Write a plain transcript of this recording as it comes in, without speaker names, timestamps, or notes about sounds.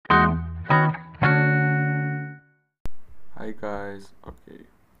Hi guys. Okay,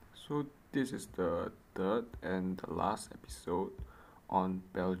 so this is the third and the last episode on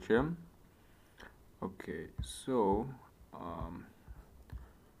Belgium. Okay, um,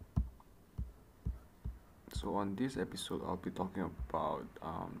 so on this episode, I'll be talking about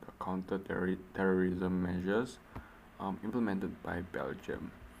the counter-terrorism measures implemented by Belgium.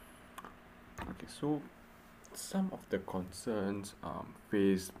 Okay, so some of the concerns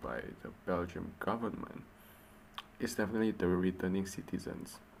faced by the Belgium government is definitely the returning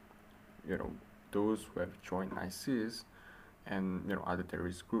citizens. You know, those who have joined ISIS and other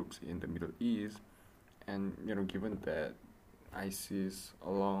terrorist groups in the Middle East, and given that ISIS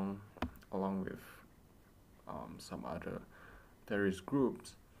along with some other terrorist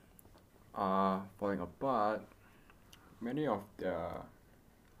groups are falling apart, many of their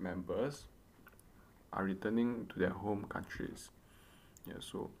members are returning to their home countries. Yeah,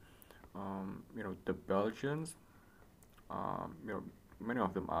 so the Belgians, you know, many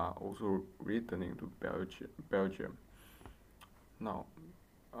of them are also returning to Belgium. Now,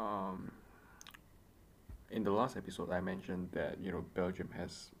 um, in the last episode, I mentioned that Belgium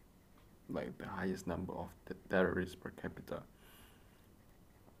has like the highest number of terrorists per capita.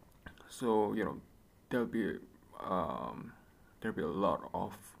 So there'll be um, there'll be a lot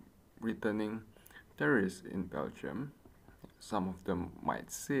of returning terrorists in Belgium. Some of them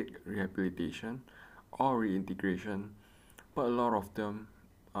might seek rehabilitation or reintegration, but a lot of them,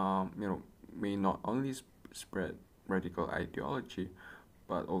 may not only spread radical ideology,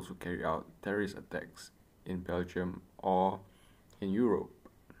 but also carry out terrorist attacks in Belgium or in Europe.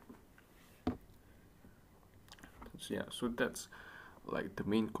 So, yeah, so that's like the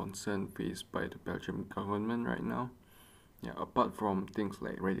main concern faced by the Belgian government right now. Yeah, apart from things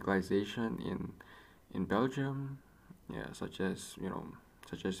like radicalization in Belgium, yeah, such as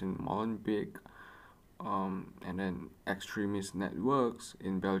in Molenbeek, and then extremist networks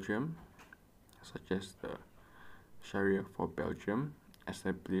in Belgium, such as the Sharia for Belgium,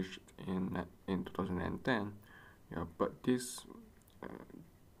 established in 2010. Yeah, but this,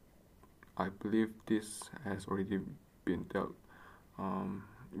 I believe, this has already been dealt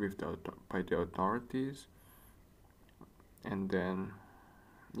with by the authorities, and then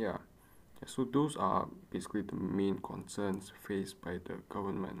yeah. So those are basically the main concerns faced by the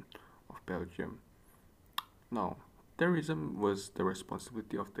government of Belgium. Now, terrorism was the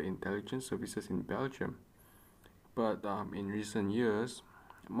responsibility of the intelligence services in Belgium, but in recent years,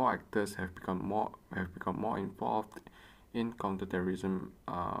 more actors have become more involved in counterterrorism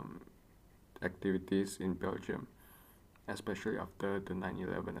activities in Belgium, especially after the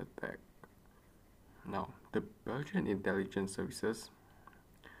 9/11 attack. Now, the Belgian intelligence services,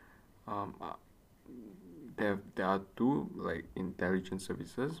 um, uh, there are two like intelligence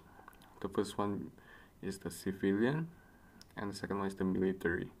services. The first one is the civilian, and the second one is the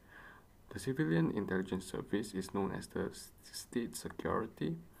military. The civilian intelligence service is known as the state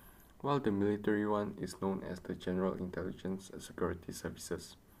security, while the military one is known as the General Intelligence Security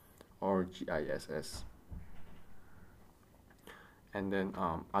Services, or GISS. And then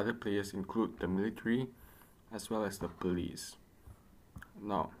other players include the military as well as the police.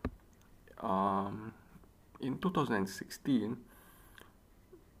 Now, in 2016,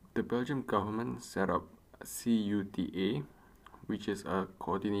 the Belgian government set up CUTA, which is a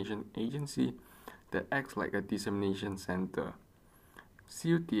coordination agency that acts like a dissemination center.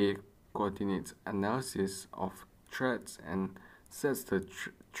 CUTA coordinates analysis of threats and sets the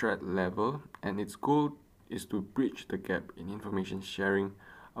threat level, and its goal is to bridge the gap in information sharing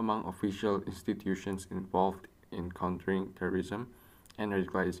among official institutions involved in countering terrorism and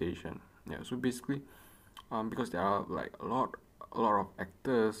radicalization. Yeah, so basically, because there are like a lot of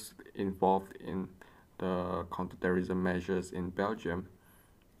actors involved in the counterterrorism measures in Belgium,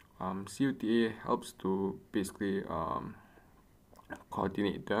 CUTA helps to basically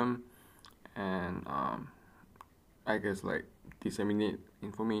coordinate them and I guess like disseminate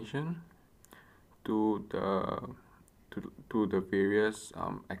information to the various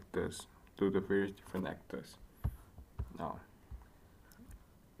actors, to the various different actors. Now,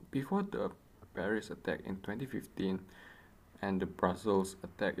 before the Paris attack in 2015 and the Brussels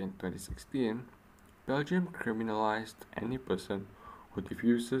attack in 2016, Belgium criminalized any person who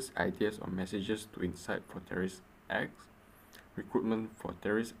diffuses ideas or messages to incite for terrorist acts, recruitment for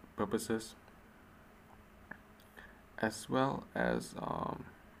terrorist purposes, as well as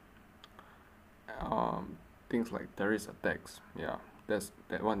things like terrorist attacks. Yeah,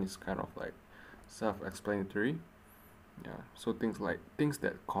 that one is kind of like self-explanatory. Yeah, so things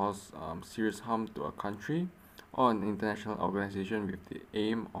that cause serious harm to a country or an international organization with the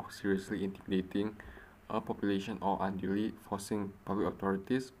aim of seriously intimidating a population or unduly forcing public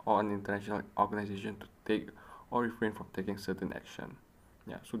authorities or an international organization to take or refrain from taking certain action.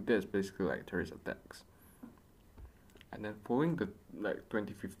 Yeah, so that's basically like terrorist attacks. And then following the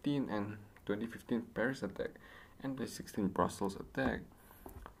 2015 and 2015 Paris attack and the 2016 Brussels attack,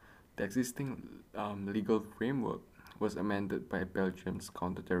 the existing legal framework was amended by Belgium's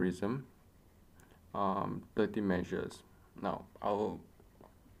counterterrorism 30 measures. Now I'll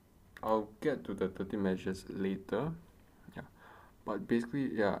get to the 30 measures later. Yeah, but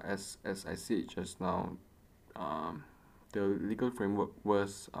basically, yeah, as I said just now, the legal framework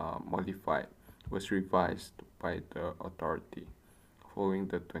was modified, was revised by the authority following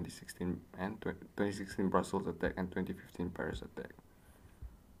the 2016 Brussels attack and 2015 Paris attack.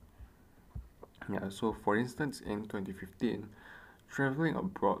 Yeah, so for instance, in 2015, traveling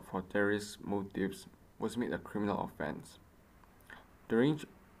abroad for terrorist motives was made a criminal offense. The range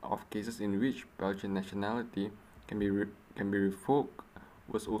of cases in which Belgian nationality can be revoked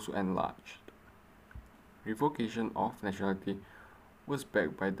was also enlarged. Revocation of nationality was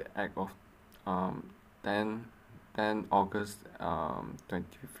backed by the Act of 10 August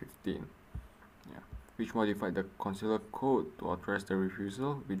 2015, yeah, which modified the Consular Code to authorize the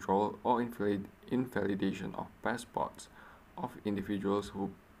refusal, withdrawal, or invalidation of passports of individuals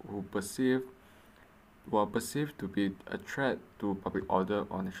who are perceived to be a threat to public order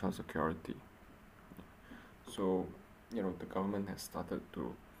or national security. So, the government has started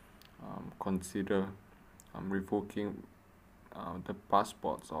to consider revoking the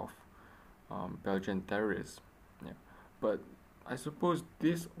passports of Belgian terrorists. Yeah, but I suppose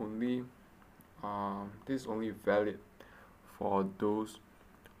this only valid for those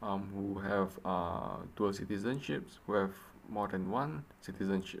who have dual citizenships, who have more than one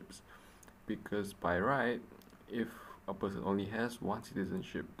citizenships, because by right, if a person only has one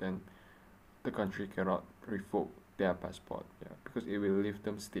citizenship, then the country cannot revoke their passport, yeah, because it will leave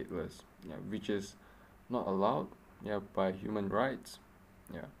them stateless, yeah, which is not allowed, yeah, by human rights,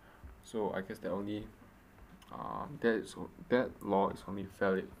 yeah. So I guess that only that law is only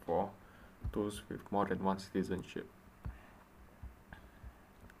valid for those with more than one citizenship.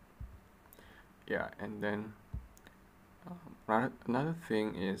 Yeah, and then another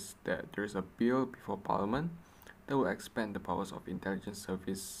thing is that there is a bill before Parliament that will expand the powers of intelligence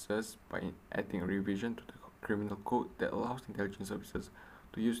services by adding a revision to the criminal code that allows intelligence services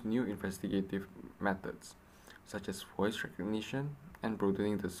to use new investigative methods, such as voice recognition and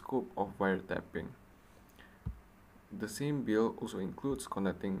broadening the scope of wiretapping. The same bill also includes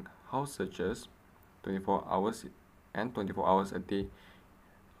conducting house searches 24 hours and 24 hours a day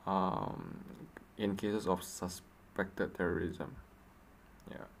in cases of suspected terrorism.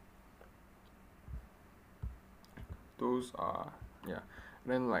 Yeah. Those are, yeah.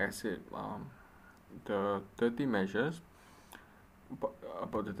 Then, like I said, the 30 measures,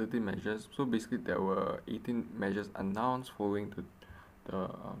 about the 30 measures, so basically there were 18 measures announced following the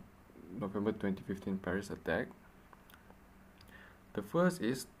November 2015 Paris attack. The first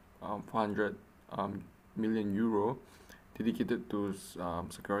is 400 million euro dedicated to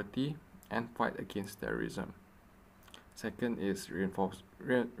security and fight against terrorism. Second is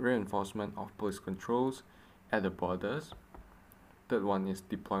reinforcement of police controls at the borders. Third one is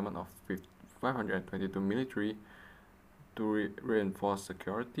deployment of 522 military to reinforce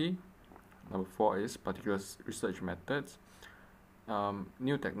security. Number 4 is particular research methods,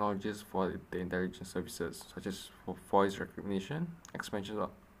 new technologies for the intelligence services, such as for voice recognition, expansion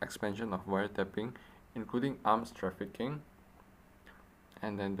of wiretapping, including arms trafficking.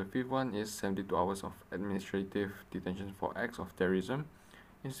 And then the fifth one is 72 hours of administrative detention for acts of terrorism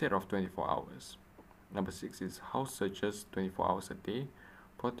instead of 24 hours. Number 6 is house searches 24 hours a day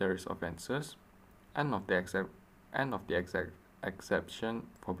for terrorist offences. End of the exception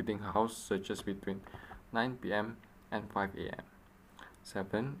forbidding house searches between 9 p.m. and 5 a.m.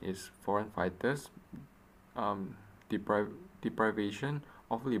 7 is foreign fighters deprivation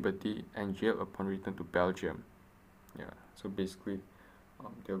of liberty and jail upon return to Belgium. Yeah, so basically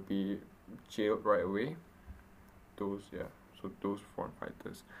they'll be jailed right away. Those foreign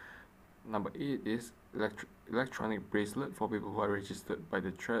fighters. Number 8 is electronic bracelet for people who are registered by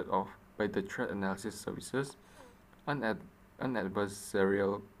the threat analysis services. An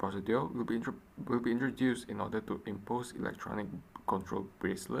adversarial procedure will be introduced in order to impose electronic control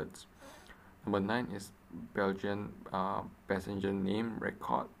bracelets. Number 9 is Belgian passenger name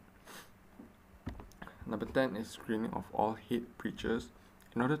record. Number 10 is screening of all hate preachers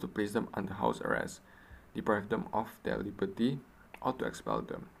in order to place them under house arrest, deprive them of their liberty, or to expel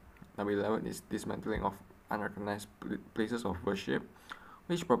them. Number 11 is dismantling of unrecognized places of worship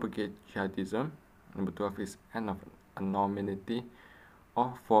which propagate jihadism. Number 12 is anonymity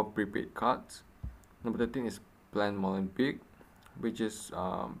for prepaid cards. Number 13 is Plan Molenbeek, which is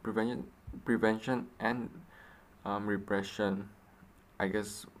prevention and repression, I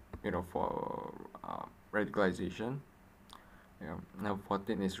guess, for radicalization. Yeah. Number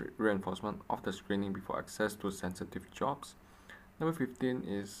 14 is reinforcement of the screening before access to sensitive jobs. Number 15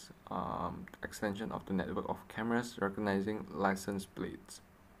 is extension of the network of cameras recognizing license plates.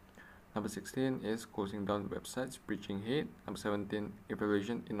 Number 16 is closing down websites preaching hate. Number 17,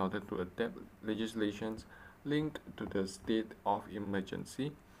 evaluation in order to adapt legislations linked to the state of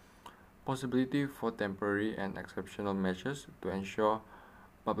emergency. Possibility for temporary and exceptional measures to ensure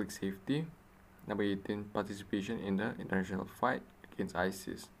public safety. Number 18, participation in the international fight against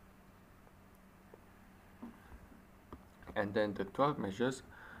ISIS. And then the 12 measures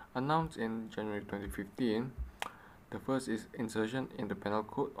announced in January 2015. The first is insertion in the penal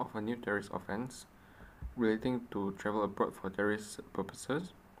code of a new terrorist offense relating to travel abroad for terrorist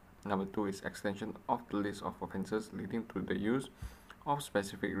purposes. Number 2 is extension of the list of offenses leading to the use of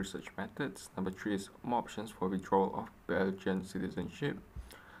specific research methods. Number 3 is more options for withdrawal of Belgian citizenship.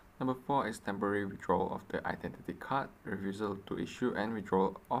 Number 4 is temporary withdrawal of the identity card, refusal to issue and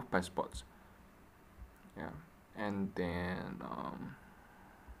withdrawal of passports. Yeah, and then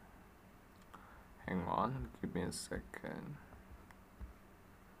hang on, give me a second.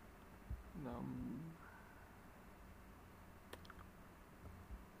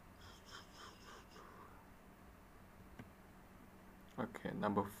 Okay,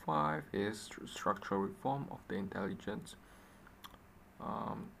 number 5 is structural reform of the intelligence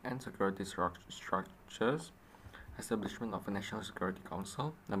and security structures, establishment of a National Security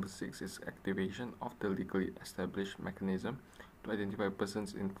Council. Number 6 is activation of the legally established mechanism to identify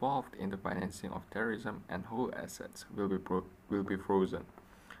persons involved in the financing of terrorism and whole assets will be frozen.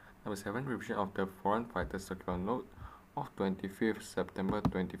 Number 7, revision of the Foreign Fighters Circular Note of 25th September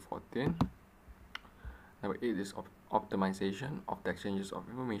 2014. Number 8 is optimization of the exchanges of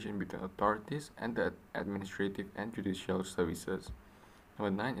information between authorities and the administrative and judicial services.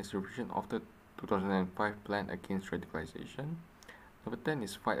 Number 9 is revision of the 2005 Plan Against Radicalization. Number 10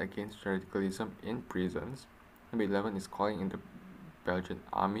 is fight against radicalism in prisons. Number 11 is calling in the Belgian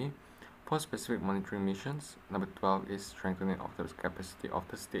Army for specific monitoring missions. Number 12 is strengthening of the capacity of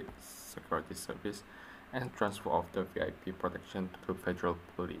the State Security Service and transfer of the VIP protection to the Federal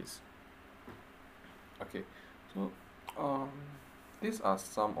Police. Okay, so these are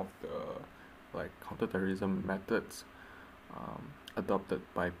some of the counterterrorism methods adopted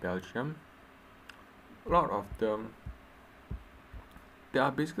by Belgium. A lot of them, there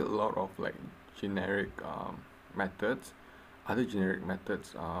are basically a lot of generic methods, other generic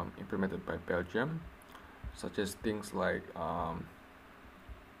methods implemented by Belgium, such as things like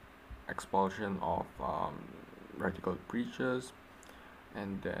expulsion of radical preachers,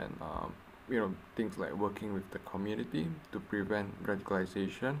 and then things like working with the community to prevent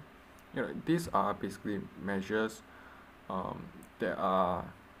radicalization. These are basically measures that are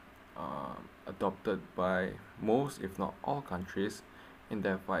adopted by most, if not all, countries in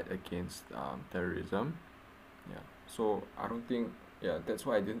their fight against terrorism. So I don't think, that's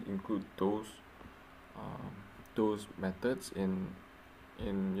why I didn't include those methods in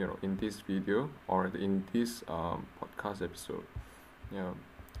this video or in this podcast episode.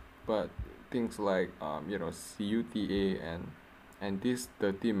 But things like CUTA and these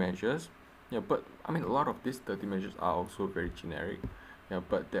 30 measures, but I mean a lot of these 30 measures are also very generic.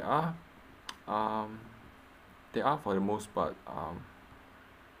 But they are for the most part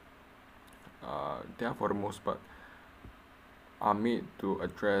are made to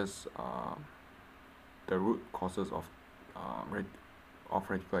address the root causes of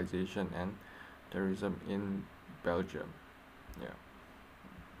radicalization and terrorism in Belgium.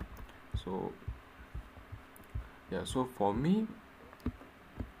 So for me,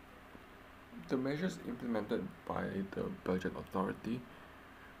 the measures implemented by the Belgian authority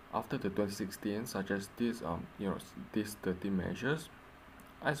after the 2016, such as these 30 measures,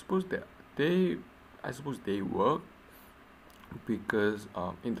 I suppose they work because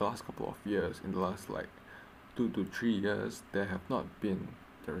in the last couple of years, in the last 2 to 3 years, there have not been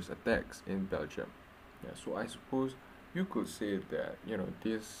terrorist attacks in Belgium. So I suppose you could say that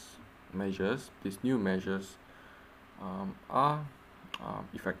these new measures are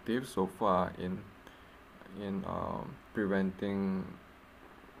effective so far in preventing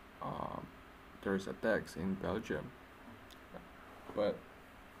terrorist attacks in Belgium. But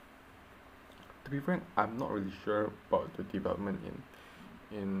to be frank, I'm not really sure about the development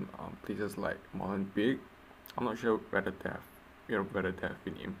in places like Molenbeek. I'm not sure whether there have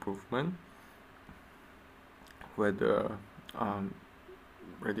been improvement. whether um,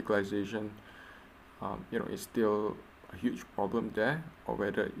 radicalization is still a huge problem there, or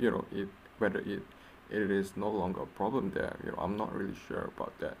whether it is no longer a problem there. I'm not really sure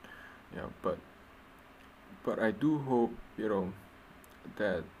about that. But I do hope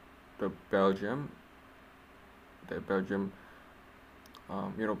that the Belgium that Belgium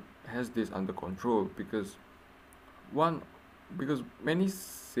has this under control, one because many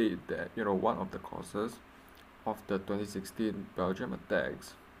say that one of the causes of the 2016 Belgium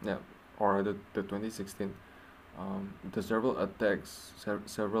attacks, or the 2016 the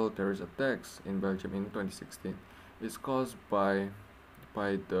several terrorist attacks in Belgium in 2016 is caused by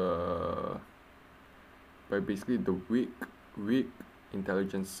the by basically the weak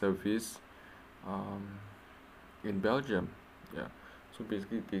intelligence service um, in Belgium. Yeah. So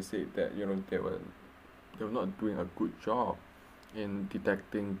basically, they said that they were not doing a good job in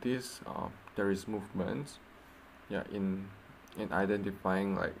detecting these terrorist movements. Yeah. In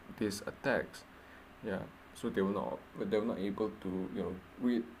identifying like these attacks. Yeah. So they were not able to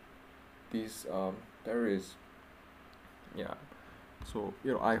read these terrorists. Yeah. So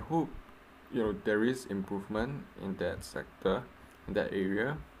I hope there is improvement in that sector, in that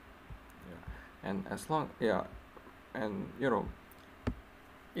area. Yeah. And as long yeah and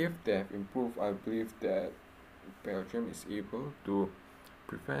if they have improved, I believe that Belgium is able to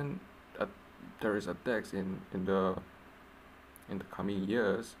prevent terrorist attacks in the coming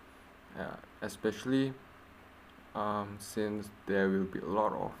years, especially since there will be a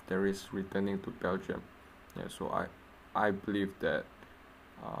lot of terrorists returning to Belgium. Yeah, so I believe that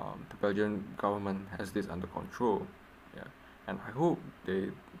the Belgian government has this under control. Yeah, and I hope they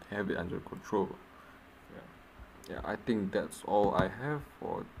have it under control. Yeah, I think that's all I have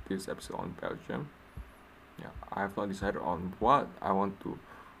for this episode on Belgium. Yeah, I have not decided on what I want to,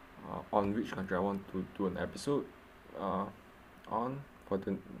 on which country I want to do an episode, uh, on for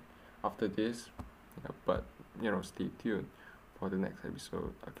the after this. Yeah, but stay tuned for the next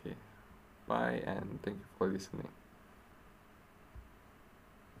episode. Okay, bye and thank you for listening.